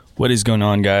What is going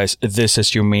on, guys? This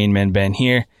is your main man, Ben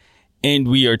here, and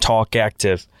we are Talk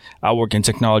Active. I work in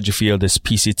technology field as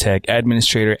PC Tech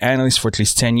Administrator Analyst for at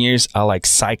least 10 years. I like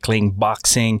cycling,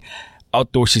 boxing,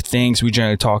 outdoorsy things. We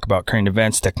generally talk about current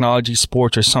events, technology,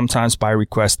 sports, or sometimes by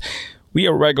request. We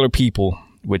are regular people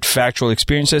with factual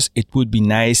experiences. It would be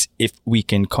nice if we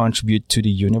can contribute to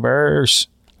the universe.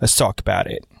 Let's talk about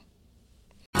it.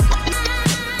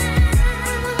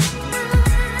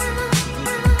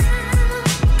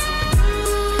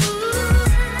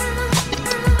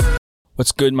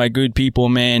 What's good, my good people,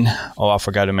 man? Oh, I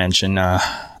forgot to mention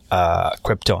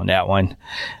crypto on that one.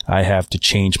 I have to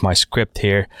change my script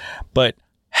here. But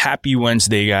happy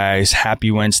Wednesday, guys. Happy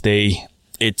Wednesday.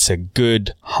 It's a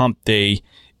good hump day.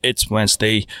 It's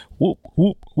Wednesday. Whoop,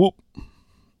 whoop, whoop.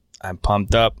 I'm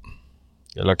pumped up.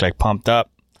 You look like pumped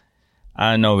up.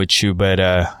 I don't know with you, but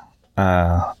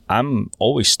I'm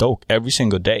always stoked every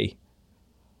single day.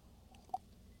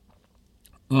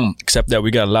 Except that we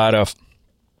got a lot of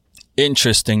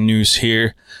interesting news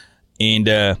here, and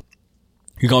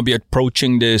you're gonna be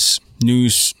approaching this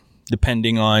news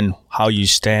depending on how you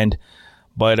stand,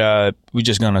 but we're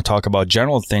just gonna talk about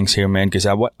general things here, man, because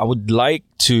I would like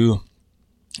to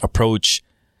approach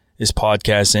this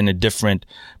podcast in a different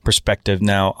perspective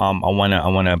now. I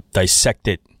wanna dissect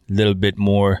it a little bit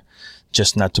more,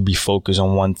 just not to be focused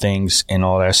on one things and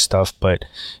all that stuff, but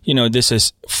you know, this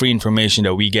is free information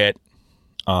that we get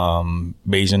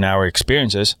based on our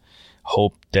experiences.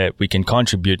 Hope that we can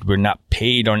contribute. We're not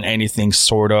paid on anything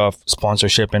sort of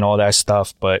sponsorship and all that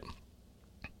stuff, but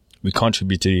we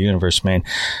contribute to the universe, man.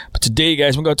 But today,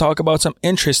 guys, we're going to talk about some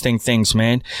interesting things,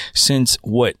 man. Since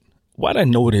what I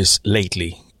noticed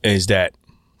lately is that,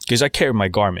 because I carry my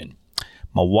Garmin,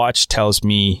 my watch tells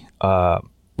me,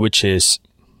 which is,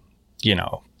 you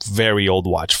know, very old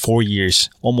watch, 4 years,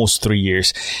 almost 3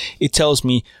 years. It tells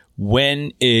me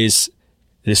when is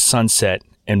the sunset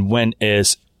and when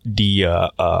is the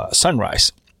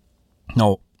sunrise.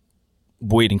 Now,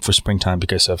 waiting for springtime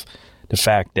because of the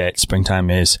fact that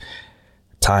springtime is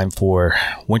time for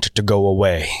winter to go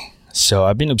away. So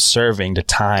I've been observing the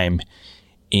time,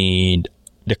 and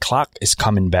the clock is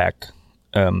coming back.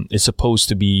 It's supposed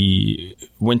to be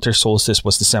winter solstice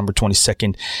was December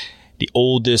 22nd. The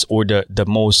oldest or the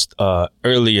most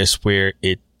earliest where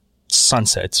it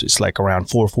sunsets is like around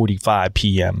 4:45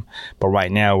 p.m. But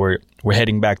right now we're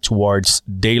heading back towards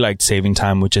daylight saving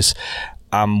time, which is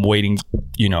I'm waiting,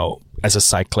 you know, as a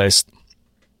cyclist.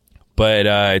 But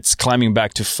it's climbing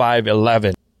back to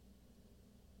 5:11.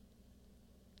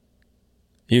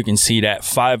 You can see that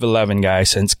 5:11,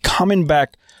 guys, and it's coming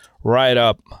back right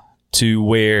up to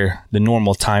where the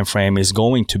normal time frame is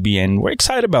going to be, and we're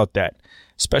excited about that,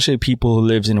 especially people who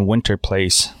lives in a winter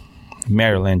place,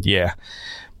 Maryland. Yeah.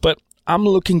 But I'm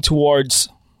looking towards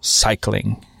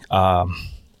cycling.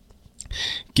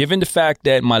 Given the fact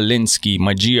that my Linsky,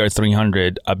 my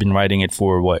GR300, I've been riding it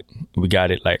for we got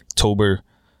it like October,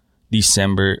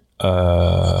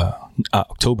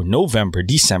 November,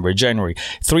 December, January,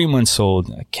 3 months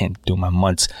old. I can't do my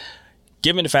months.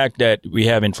 Given the fact that we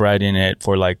haven't ridden it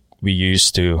for like we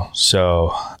used to.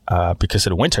 So, because of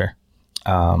the winter,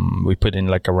 we put in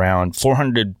like around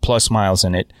 400 plus miles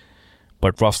in it,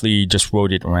 but roughly just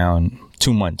rode it around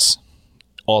 2 months,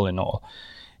 all in all.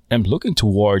 I'm looking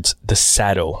towards the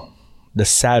saddle. The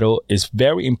saddle is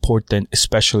very important,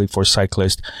 especially for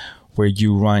cyclists where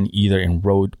you run either in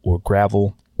road or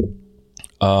gravel.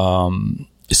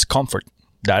 It's comfort.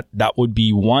 That would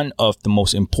be one of the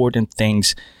most important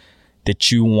things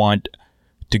that you want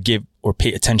to give or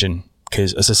pay attention.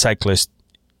 Because as a cyclist,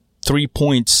 3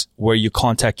 points where you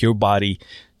contact your body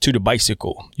to the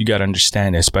bicycle, you got to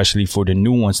understand, especially for the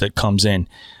new ones that comes in,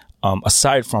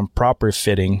 aside from proper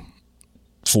fitting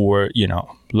for, you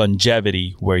know,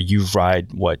 longevity, where you ride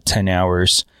 10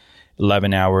 hours,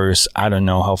 11 hours. I don't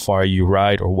know how far you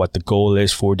ride or what the goal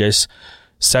is for this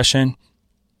session.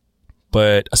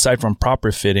 But aside from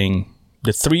proper fitting,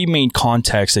 the three main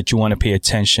contacts that you want to pay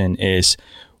attention is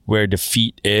where the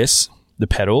feet is, the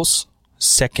pedals.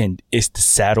 Second is the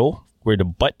saddle, where the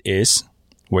butt is,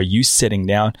 where you sitting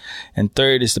down. And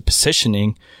third is the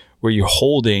positioning, where you're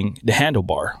holding the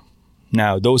handlebar.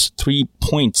 Now, those 3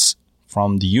 points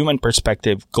from the human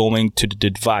perspective going to the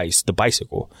device, the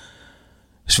bicycle,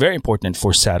 it's very important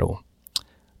for saddle.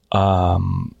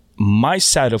 My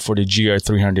saddle for the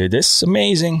GR300 is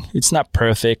amazing. It's not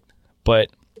perfect, but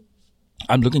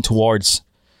I'm looking towards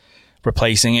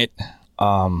replacing it.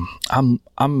 I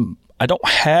don't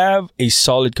have a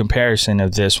solid comparison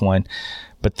of this one,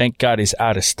 but thank God it's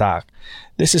out of stock.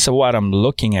 This is what I'm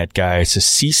looking at, guys. A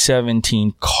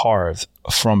C17 Carve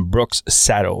from Brooks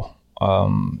Saddle.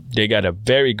 They got a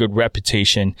very good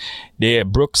reputation.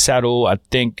 Brooks Saddle, I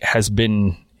think, has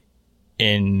been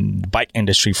in the bike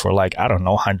industry for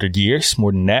 100 years,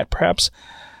 more than that, perhaps.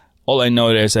 All I know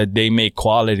is that they make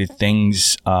quality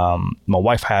things. My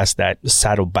wife has that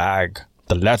saddle bag,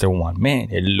 the leather one. Man,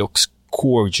 it looks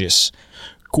gorgeous.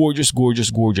 Gorgeous,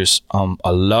 gorgeous, gorgeous. I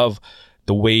love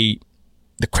the way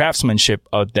the craftsmanship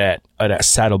of that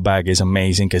saddle bag is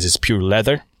amazing because it's pure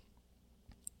leather.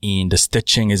 And the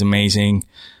stitching is amazing.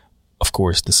 Of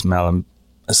course, the smell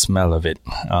of it.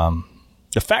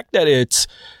 The fact that it's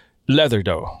leather,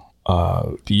 though,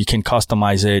 you can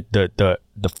customize it. The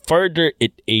further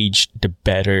it aged, the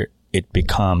better it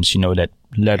becomes. That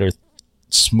leather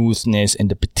smoothness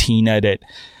and the patina that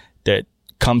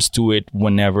comes to it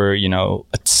whenever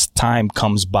its time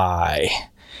comes by.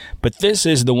 But this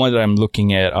is the one that I'm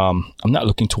looking at. I'm not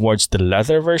looking towards the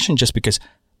leather version just because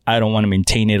I don't want to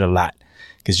maintain it a lot.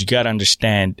 Because you got to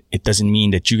understand, it doesn't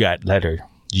mean that you got leather.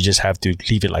 You just have to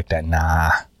leave it like that. Nah.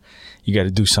 You got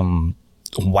to do some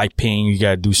wiping. You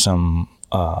got to do some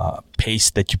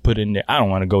paste that you put in there. I don't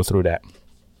want to go through that.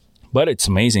 But it's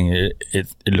amazing.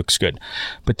 It looks good.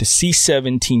 But the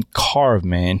C17 Carve,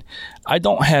 man, I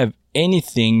don't have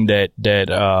anything that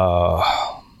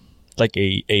like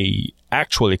a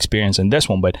actual experience in this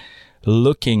one. But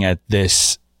looking at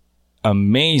this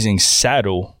amazing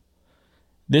saddle,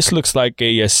 this looks like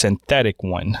a synthetic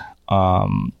one.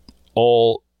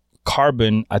 All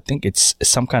carbon. I think it's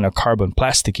some kind of carbon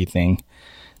plasticky thing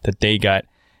that they got.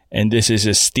 And this is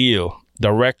a steel.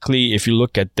 Directly, if you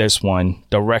look at this one,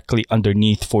 directly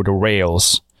underneath for the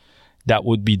rails, that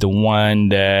would be the one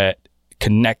that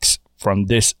connects from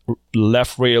this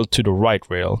left rail to the right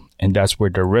rail. And that's where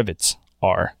the rivets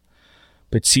are.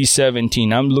 But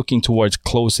C17, I'm looking towards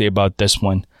closely about this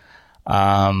one.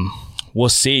 We'll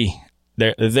see.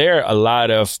 There are a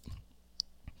lot of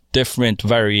different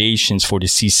variations for the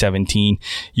C17.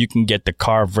 You can get the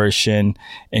car version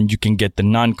and you can get the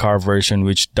non-car version,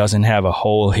 which doesn't have a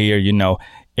hole here,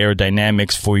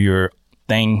 aerodynamics for your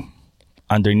thing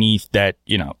underneath that,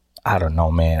 I don't know,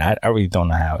 man. I really don't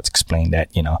know how to explain that,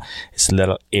 It's a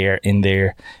little air in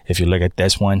there. If you look at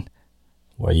this one,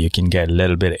 where you can get a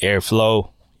little bit of airflow,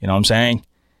 you know what I'm saying?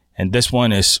 And this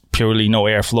one is purely no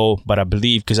airflow, but I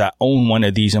believe because I own one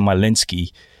of these in my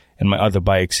Linsky and my other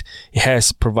bikes,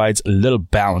 it provides a little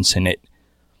bounce in it.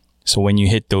 So when you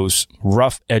hit those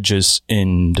rough edges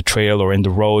in the trail or in the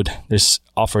road, this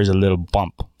offers a little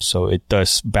bump. So it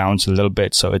does bounce a little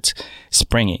bit. So it's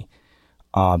springy.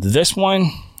 This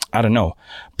one, I don't know.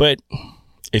 But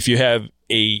if you have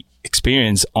a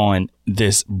experience on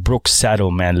this Brooks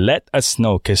saddle, man, let us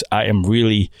know because I am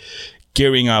really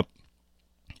gearing up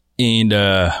and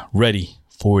ready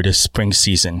for the spring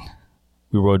season.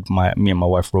 Me and my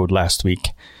wife rode last week.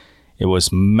 It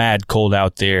was mad cold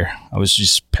out there. I was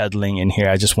just pedaling in here.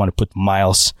 I just want to put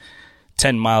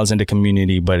 10 miles in the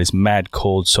community, but it's mad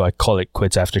cold, so I call it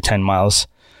quits after 10 miles.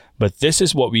 But this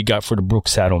is what we got for the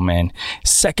Brooks saddle, man.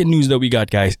 Second news that we got,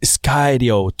 guys, is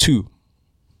Skydio 2.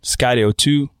 Skydio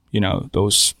 2,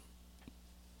 those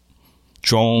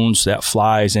drones that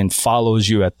flies and follows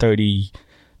you at 30,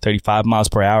 35 miles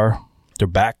per hour. They're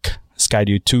back.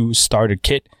 Skydio 2 starter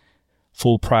kit.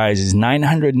 Full price is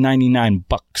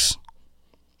 $999.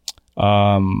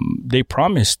 They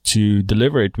promised to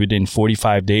deliver it within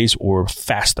 45 days or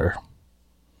faster.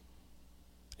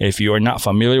 If you are not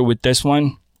familiar with this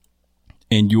one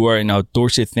and you are in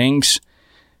outdoorsy things,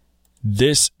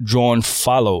 this drone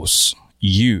follows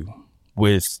you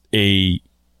with a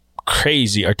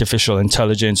crazy artificial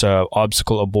intelligence,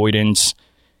 obstacle avoidance,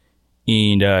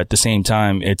 and at the same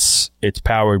time, it's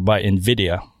powered by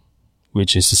NVIDIA,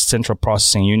 which is the central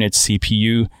processing unit,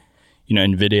 CPU.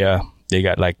 NVIDIA, they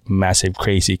got massive,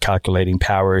 crazy calculating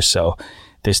power. So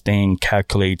this thing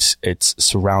calculates its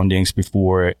surroundings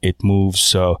before it moves.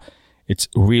 So it's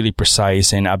really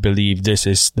precise. And I believe this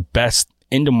is the best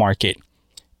in the market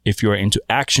if you're into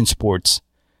action sports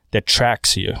that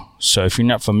tracks you. So if you're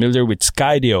not familiar with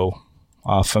Skydio,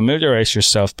 familiarize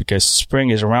yourself because spring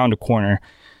is around the corner.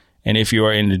 And if you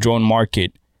are in the drone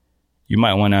market, you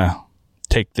might want to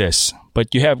take this.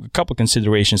 But you have a couple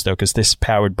considerations though, because this is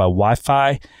powered by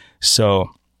Wi-Fi. So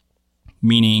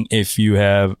meaning if you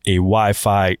have a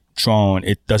Wi-Fi drone,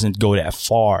 it doesn't go that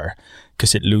far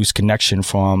because it loses connection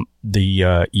from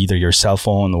the either your cell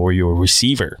phone or your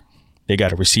receiver. They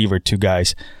got a receiver too,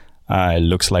 guys. It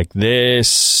looks like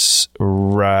this.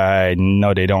 Right.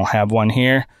 No, they don't have one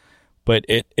here. But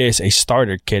it is a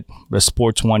starter kit. The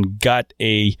sports one got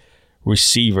a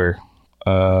receiver.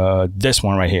 This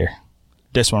one right here.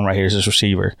 This one right here is a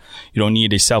receiver. You don't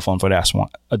need a cell phone for this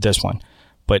one.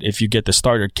 But if you get the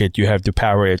starter kit, you have to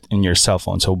power it in your cell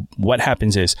phone. So what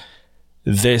happens is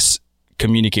this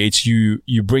communicates, you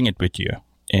bring it with you.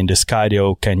 And the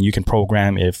Skydio you can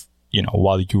program if,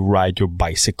 while you ride your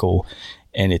bicycle,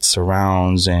 and it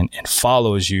surrounds and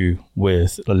follows you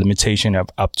with a limitation of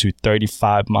up to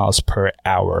 35 miles per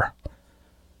hour.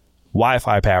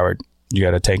 Wi-Fi powered. You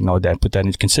got to take note of that, put that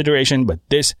into consideration. But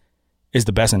this is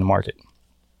the best in the market.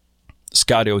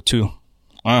 Skydio 2.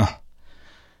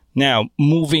 Now,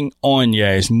 moving on,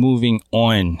 guys. Moving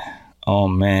on. Oh,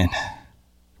 man.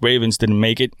 Ravens didn't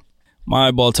make it.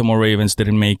 My Baltimore Ravens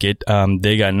didn't make it.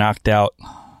 They got knocked out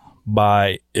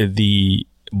by the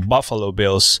Buffalo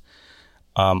Bills.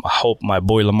 I hope my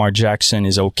boy Lamar Jackson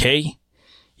is okay.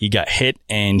 He got hit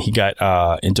and he got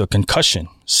into a concussion.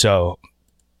 So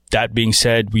that being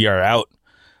said, we are out.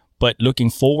 But looking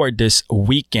forward this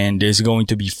weekend, there's going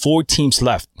to be 4 teams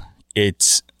left.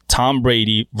 It's Tom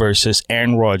Brady versus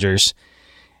Aaron Rodgers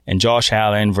and Josh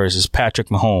Allen versus Patrick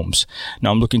Mahomes.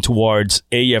 Now I'm looking towards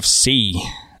AFC.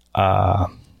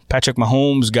 Patrick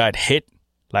Mahomes got hit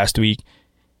last week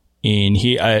and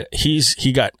he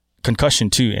got concussion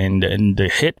too, and the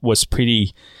hit was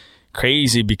pretty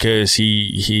crazy because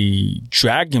he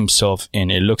dragged himself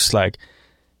and it looks like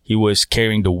he was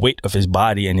carrying the weight of his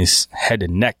body and his head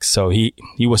and neck. So he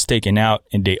was taken out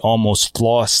and they almost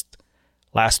lost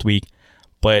last week.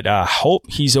 But I hope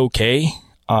he's okay.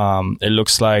 It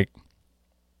looks like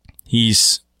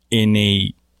he's in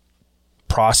a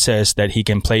process that he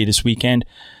can play this weekend.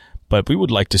 But we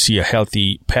would like to see a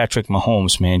healthy Patrick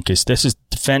Mahomes, man, because this is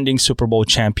defending Super Bowl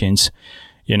champions.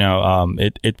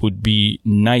 It would be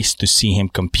nice to see him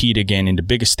compete again in the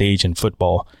biggest stage in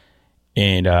football.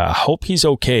 And I hope he's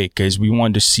okay, because we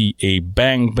want to see a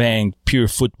bang, pure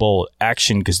football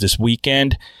action, because this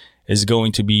weekend is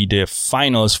going to be the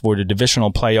finals for the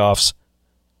divisional playoffs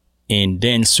and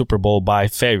then Super Bowl by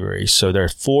February. So there are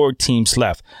 4 teams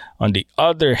left. On the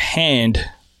other hand,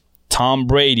 Tom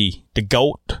Brady, the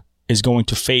GOAT, is going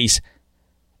to face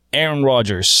Aaron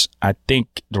Rodgers. I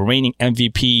think the reigning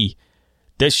MVP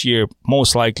this year,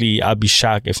 most likely, I'd be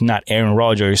shocked if not Aaron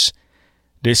Rodgers.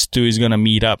 This two is going to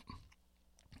meet up.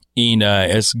 And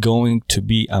it's going to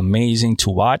be amazing to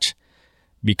watch,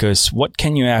 because what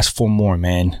can you ask for more,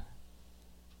 man?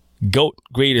 GOAT,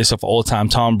 greatest of all time,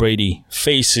 Tom Brady,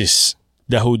 faces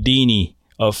the Houdini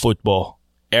of football,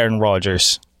 Aaron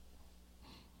Rodgers.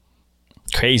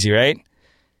 Crazy, right?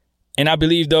 And I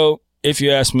believe, though, if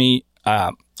you ask me,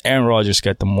 Aaron Rodgers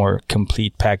got the more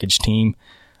complete package team.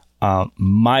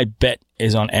 My bet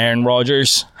is on Aaron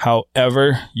Rodgers.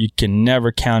 However, you can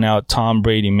never count out Tom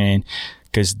Brady, man,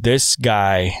 because this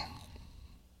guy,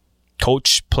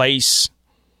 coach, plays.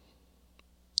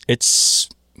 This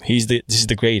is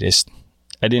the greatest.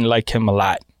 I didn't like him a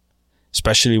lot,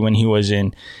 especially when he was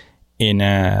in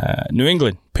New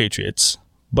England Patriots.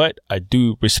 But I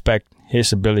do respect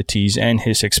his abilities and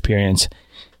his experience.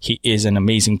 He is an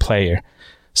amazing player.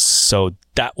 So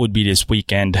that would be this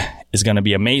weekend. It's going to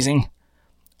be amazing.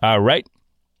 All right.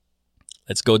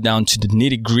 Let's go down to the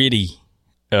nitty gritty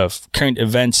of current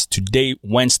events. Today,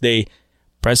 Wednesday,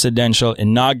 presidential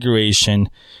inauguration.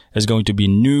 Is going to be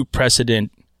new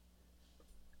president.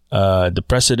 The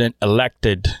president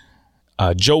elected,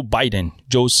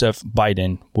 Joseph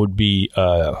Biden, would be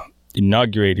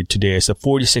inaugurated today as the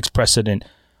 46th president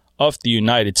of the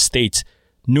United States,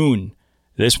 noon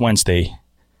this Wednesday.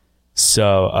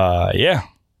 So, yeah.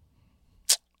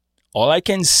 All I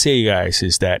can say, guys,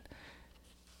 is that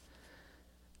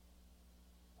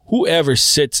whoever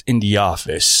sits in the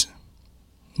office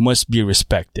must be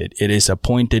respected. It is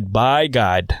appointed by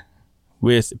God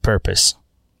with purpose.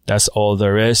 That's all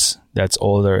there is. That's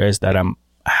all there is that I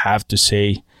have to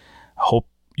say. I hope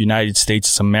United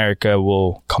States of America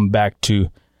will come back to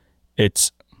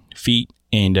its feet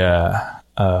and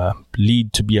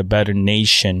lead to be a better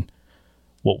nation.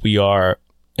 What we are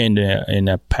in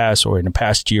the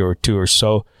past year or two or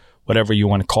so, whatever you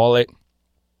want to call it.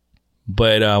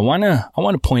 But I want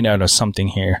to point out something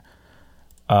here.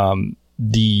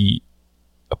 The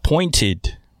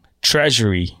appointed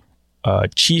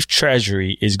chief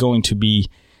treasury is going to be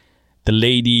the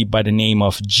lady by the name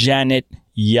of Janet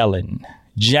Yellen.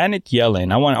 Janet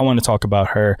Yellen. I want to talk about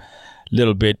her a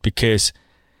little bit, because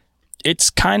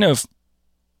it's kind of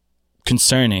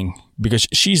concerning, because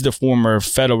she's the former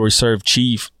Federal Reserve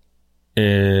chief.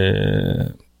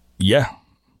 From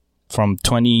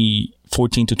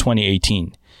 2014 to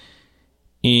 2018.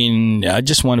 And I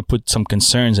just want to put some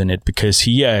concerns in it, because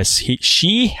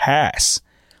she has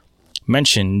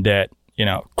mentioned that,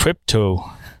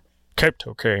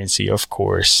 cryptocurrency, of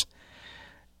course,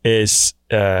 is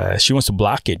she wants to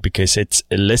block it because it's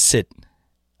illicit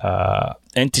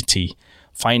entity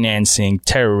financing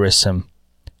terrorism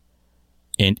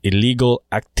and illegal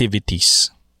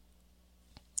activities.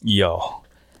 Yo,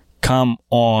 come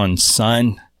on,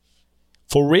 son.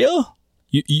 For real?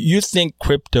 You think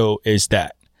crypto is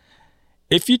that?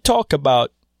 If you talk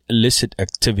about illicit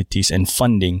activities and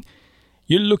funding,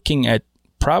 you're looking at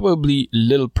probably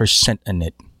little percent in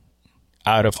it.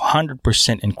 Out of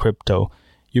 100% in crypto,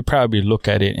 you probably look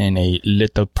at it in a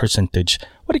little percentage.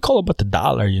 What do you call about the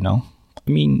dollar, I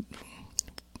mean,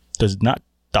 does not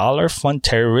dollar fund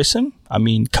terrorism? I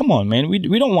mean, come on, man.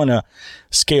 We don't want to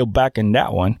scale back in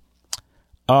that one.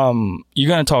 You're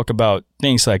going to talk about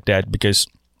things like that because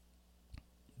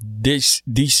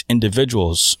these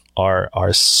individuals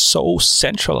are so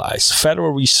centralized.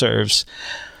 Federal Reserves.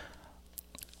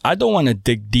 I don't want to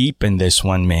dig deep in this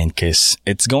one, man, because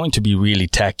it's going to be really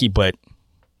tacky, but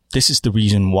this is the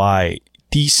reason why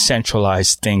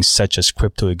decentralized things such as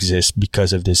crypto exist,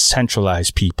 because of this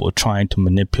centralized people trying to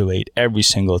manipulate every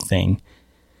single thing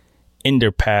in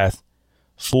their path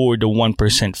for the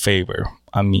 1% favor.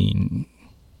 I mean,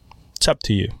 it's up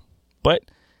to you. But,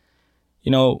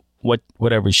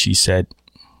 whatever she said,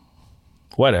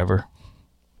 whatever.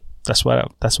 That's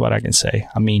what I can say.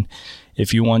 I mean,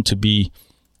 if you want to be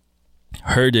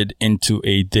herded into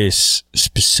this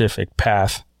specific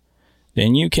path,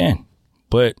 then you can.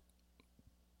 But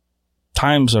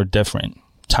times are different.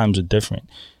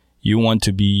 You want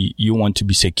to be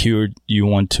secured. You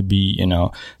want to be,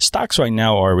 stocks right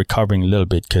now are recovering a little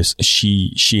bit because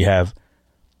she has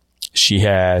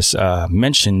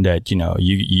mentioned that,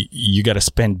 you got to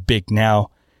spend big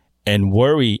now and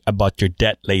worry about your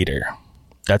debt later.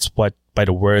 That's what, by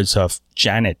the words of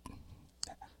Janet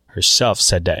herself,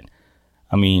 said that.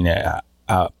 I mean,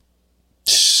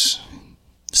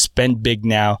 spend big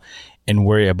now and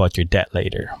worry about your debt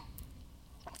later.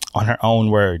 On her own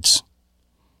words.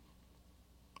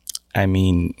 I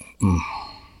mean,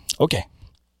 okay.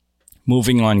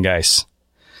 Moving on, guys.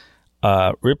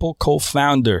 Ripple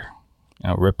co-founder,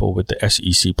 Ripple with the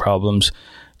SEC problems,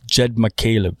 Jed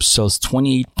McCaleb sells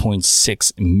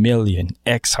 28.6 million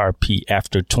XRP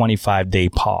after 25-day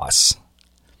pause.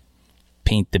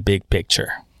 Paint the big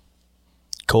picture.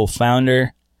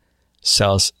 Co-founder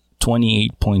sells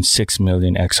 28.6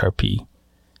 million XRP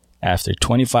after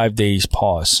 25 days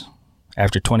pause.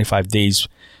 After 25 days,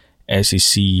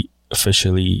 SEC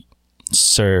officially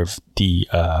served the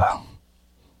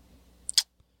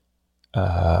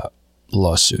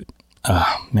lawsuit.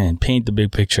 Man, paint the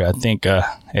big picture. I think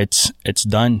it's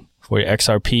done for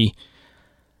XRP.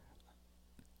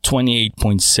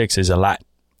 28.6 is a lot.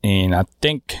 And I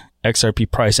think XRP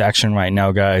price action right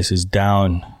now, guys, is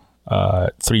down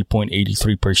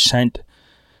 3.83%.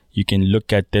 You can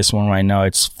look at this one right now.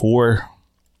 It's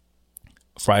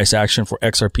price action for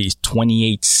XRP is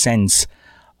 28 cents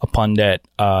upon that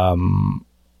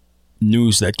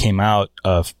news that came out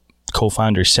of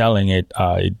co-founder selling it.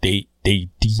 They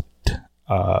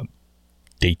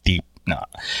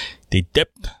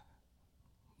dipped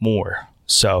more.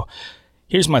 So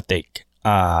here's my take.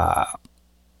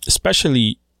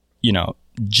 Especially,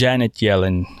 Janet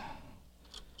Yellen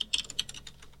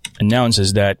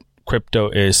announces that crypto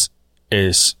is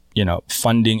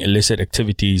funding illicit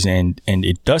activities, and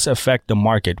it does affect the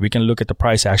market. We can look at the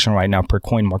price action right now per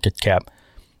coin market cap.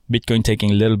 Bitcoin taking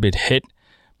a little bit hit,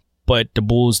 but the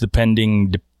bulls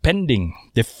defending it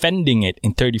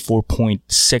in 34.6,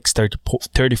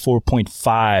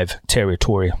 34.5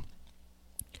 territory.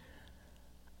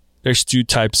 There's two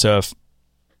types of,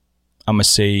 I'm going to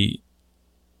say,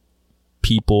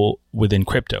 people within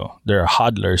crypto. There are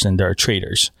hodlers and there are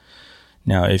traders.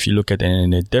 Now, if you look at it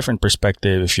in a different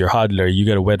perspective, if you're a hodler, you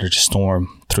got to weather the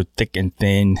storm through thick and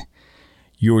thin.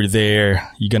 You're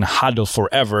there. You're going to hodl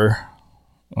forever.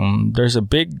 There's a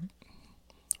big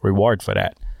reward for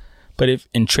that. But if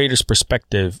in trader's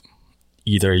perspective,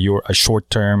 either you're a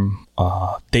short-term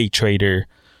day trader,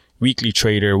 weekly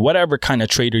trader, whatever kind of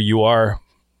trader you are,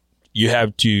 you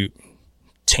have to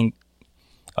think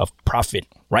of profit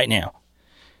right now.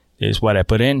 This is what I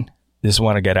put in. This is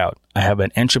what I get out. I have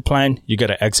an entry plan. You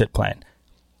got an exit plan.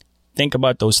 Think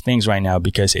about those things right now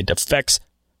because it affects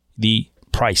the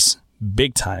price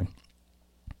big time.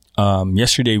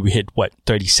 Yesterday we hit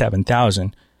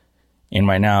 37,000, and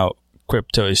right now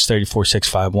crypto is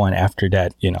 34,651 after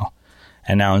that,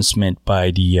 announcement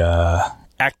by the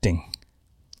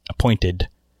appointed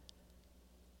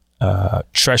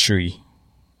Treasury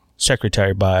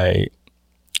Secretary by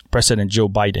President Joe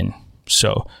Biden.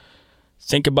 So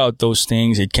think about those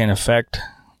things. It can affect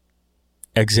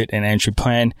exit and entry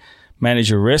plan. Manage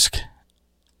your risk.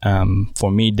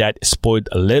 For me, that spoiled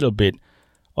a little bit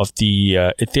of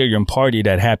the Ethereum party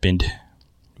that happened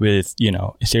with,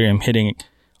 Ethereum hitting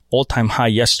all-time high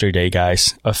yesterday,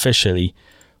 guys, officially.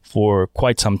 For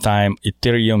quite some time,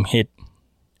 Ethereum hit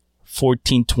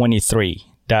 1423.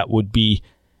 That would be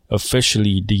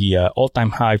officially the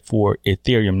all-time high for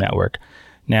Ethereum network.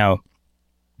 Now,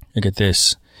 look at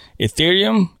this.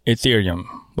 Ethereum.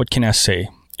 What can I say?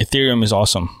 Ethereum is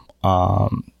awesome.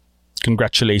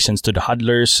 Congratulations to the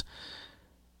hodlers.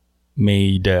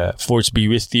 May the force be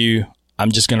with you.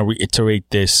 I'm just going to reiterate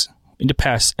this in the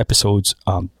past episodes,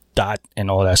 DOT and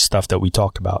all that stuff that we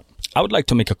talked about. I would like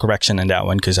to make a correction on that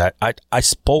one because I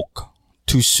spoke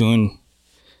too soon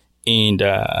and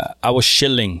I was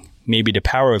shilling. Maybe the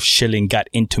power of shilling got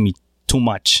into me too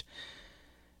much.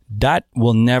 That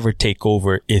will never take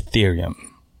over Ethereum.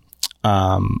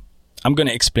 I'm going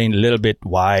to explain a little bit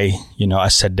why, I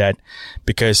said that,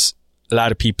 because a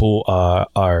lot of people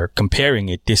are comparing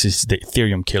it. This is the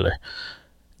Ethereum killer.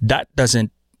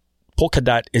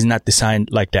 Polkadot is not designed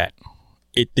like that.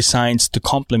 It designs to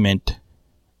complement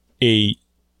a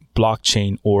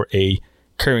blockchain or a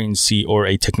currency or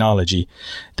a technology.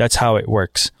 That's how it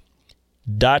works.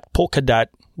 Polkadot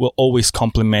will always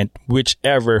complement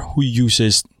whichever who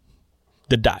uses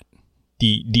the DOT,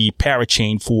 the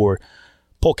parachain for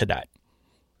Polkadot.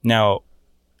 Now,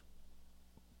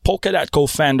 Polkadot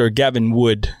co-founder Gavin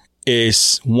Wood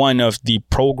is one of the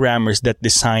programmers that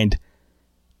designed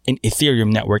an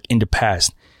Ethereum network in the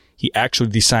past. He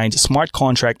actually designed a smart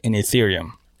contract in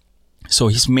Ethereum. So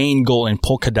his main goal in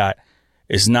Polkadot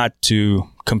is not to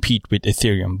compete with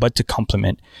Ethereum, but to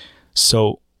complement.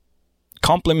 So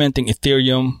complementing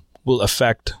Ethereum will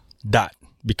affect DOT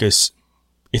because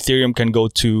Ethereum can go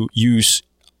to use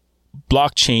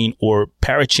blockchain or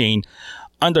parachain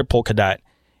under Polkadot,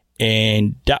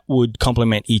 and that would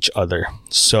complement each other.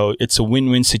 So it's a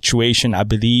win-win situation, I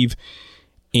believe.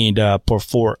 And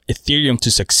for Ethereum to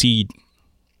succeed,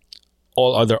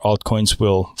 all other altcoins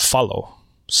will follow.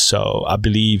 So I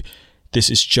believe this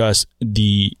is just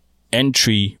the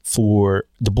entry for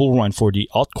the bull run for the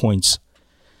altcoins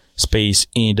space.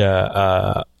 And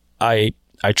I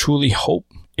truly hope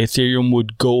Ethereum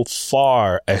would go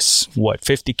far as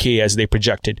 50K as they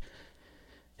projected.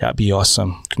 That'd be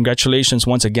awesome. Congratulations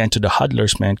once again to the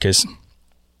hodlers, man, because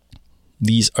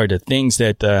these are the things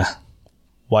that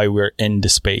why we're in the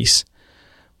space.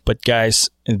 But guys,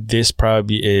 this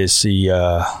probably is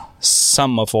the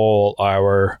sum of all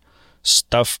our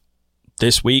stuff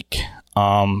this week.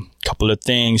 Couple of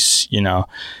things,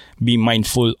 be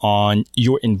mindful on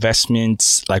your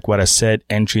investments. Like what I said,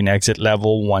 entry and exit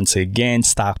level. Once again,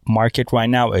 stock market right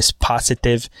now is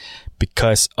positive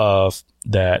because of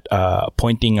that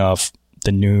pointing of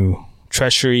the new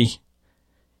treasury.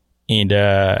 And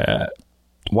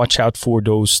watch out for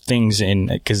those things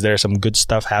because there's some good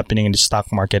stuff happening in the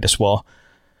stock market as well.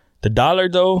 The dollar,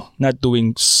 though, not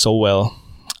doing so well,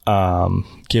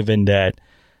 given that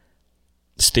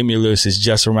stimulus is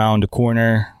just around the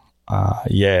corner.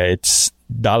 It's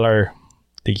dollar,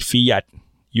 the fiat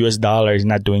US dollar is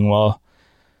not doing well,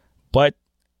 but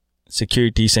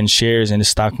securities and shares in the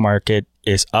stock market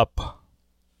is up,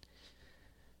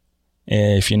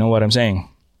 if you know what I'm saying.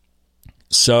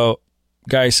 So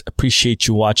guys, appreciate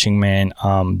you watching, man.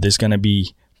 This is gonna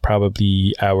be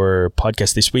probably our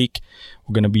podcast this week.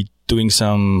 We're gonna be doing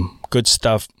some good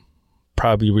stuff,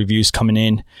 probably reviews coming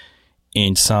in,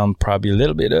 and some probably a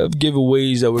little bit of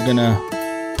giveaways that we're gonna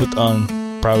put on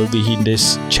probably in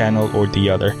this channel or the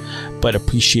other. But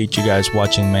appreciate you guys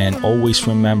watching, man. Always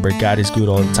remember, God is good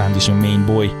all the time. This is your main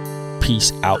boy.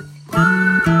 Peace out.